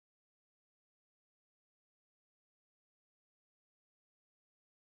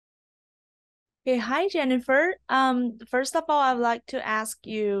Okay, hi Jennifer. First of all, I'd like to ask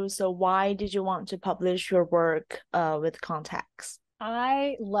you, so why did you want to publish your work with context?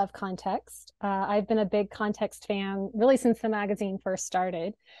 I love context. I've been a big context fan really since the magazine first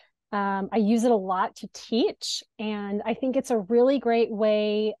started. I use it a lot to teach, and I think it's a really great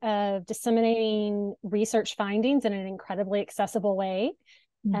way of disseminating research findings in an incredibly accessible way.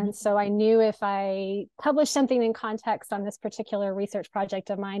 Mhm. And so I knew if I published something in context on this particular research project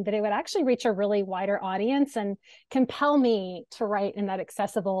of mine, that it would actually reach a really wider audience and compel me to write in that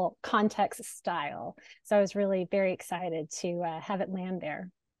accessible context style. So I was really very excited to have it land there.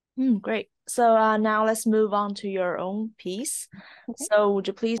 Great. So now let's move on to your own piece. Okay. So would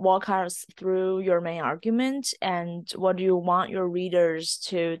you please walk us through your main argument and what do you want your readers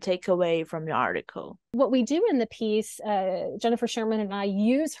to take away from your article? What we do in the piece, Jennifer Sherman and I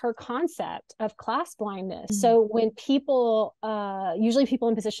use her concept of class blindness. Mm. So when people, usually people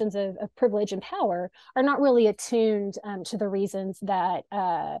in positions of privilege and power, are not really attuned to the reasons that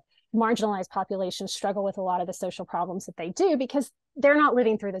marginalized populations struggle with a lot of the social problems that they do because they're not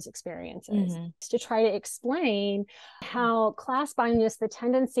living through those experiences. Mhm. To try to explain how class blindness, the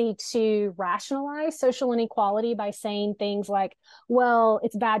tendency to rationalize social inequality by saying things like, well,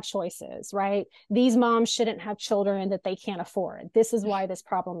 it's bad choices, right? These moms shouldn't have children that they can't afford. This is why this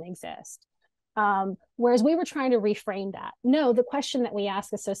problem exists. Whereas we were trying to reframe that. No, the question that we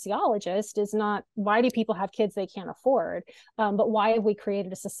ask a sociologist is not why do people have kids they can't afford, but why have we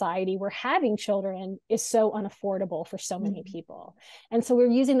created a society where having children is so unaffordable for so many Mhm. people? And so we're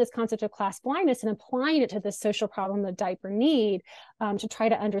using this concept of class blindness and applying it to the social problem of diaper need to try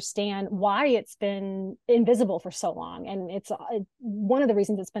to understand why it's been invisible for so long. And it's one of the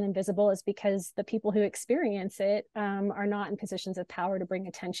reasons it's been invisible is because the people who experience it are not in positions of power to bring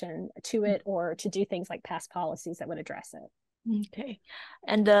attention to it or to do things like pass policies that would address it. Okay.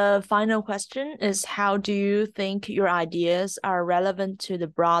 And the final question is, how do you think your ideas are relevant to the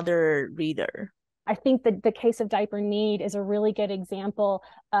broader reader? I think that the case of diaper need is a really good example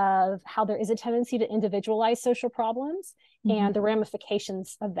of how there is a tendency to individualize social problems Mhm. and the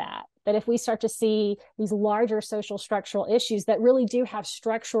ramifications of that. That if we start to see these larger social structural issues that really do have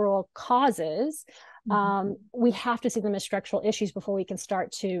structural causes, Mhm. we have to see them as structural issues before we can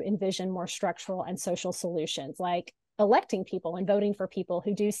start to envision more structural and social solutions, like electing people and voting for people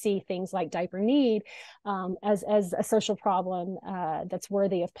who do see things like diaper need as a social problem that's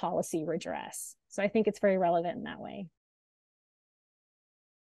worthy of policy redress. So I think it's very relevant in that way.